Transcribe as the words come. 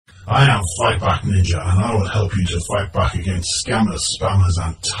I am Fightback Ninja, and I will help you to fight back against scammers, spammers,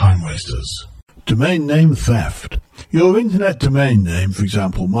 and time wasters. Domain name theft. Your internet domain name, for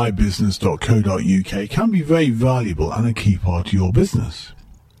example mybusiness.co.uk, can be very valuable and a key part of your business.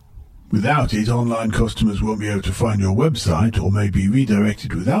 Without it, online customers won't be able to find your website or may be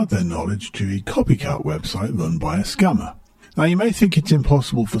redirected without their knowledge to a copycat website run by a scammer. Now, you may think it's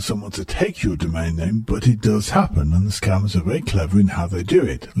impossible for someone to take your domain name, but it does happen, and the scammers are very clever in how they do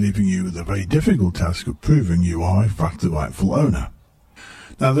it, leaving you with a very difficult task of proving you are in fact the rightful owner.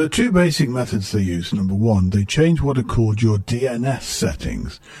 Now, there are two basic methods they use. Number one, they change what are called your DNS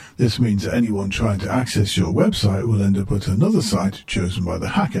settings. This means that anyone trying to access your website will end up at another site chosen by the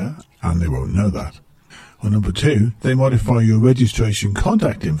hacker, and they won't know that. Or number two, they modify your registration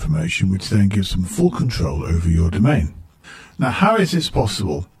contact information, which then gives them full control over your domain. Now, how is this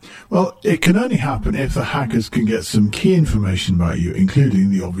possible? Well, it can only happen if the hackers can get some key information about you, including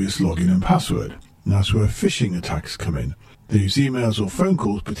the obvious login and password. And that's where phishing attacks come in. They use emails or phone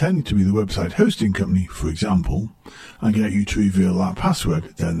calls pretending to be the website hosting company, for example, and get you to reveal that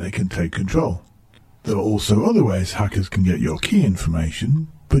password. Then they can take control. There are also other ways hackers can get your key information,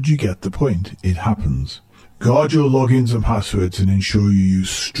 but you get the point. It happens. Guard your logins and passwords and ensure you use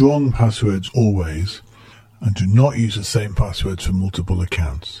strong passwords always, and do not use the same passwords for multiple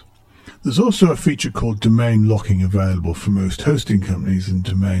accounts. There's also a feature called domain locking available for most hosting companies and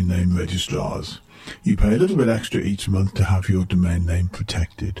domain name registrars. You pay a little bit extra each month to have your domain name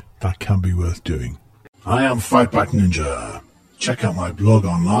protected. That can be worth doing. I am Fightback Ninja. Check out my blog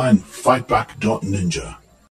online, fightback.ninja.